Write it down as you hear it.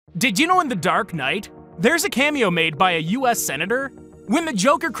Did you know in The Dark Knight, there's a cameo made by a US senator? When the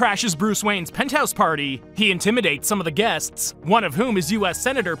Joker crashes Bruce Wayne's penthouse party, he intimidates some of the guests, one of whom is US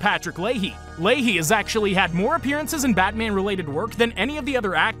Senator Patrick Leahy. Leahy has actually had more appearances in Batman-related work than any of the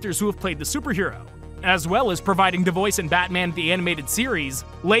other actors who have played the superhero. As well as providing the voice in Batman the Animated Series,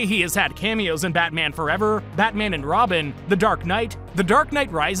 Leahy has had cameos in Batman Forever, Batman and Robin, The Dark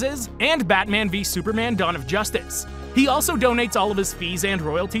Knight Rises, and Batman v Superman: Dawn of Justice. He also donates all of his fees and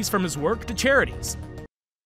royalties from his work to charities.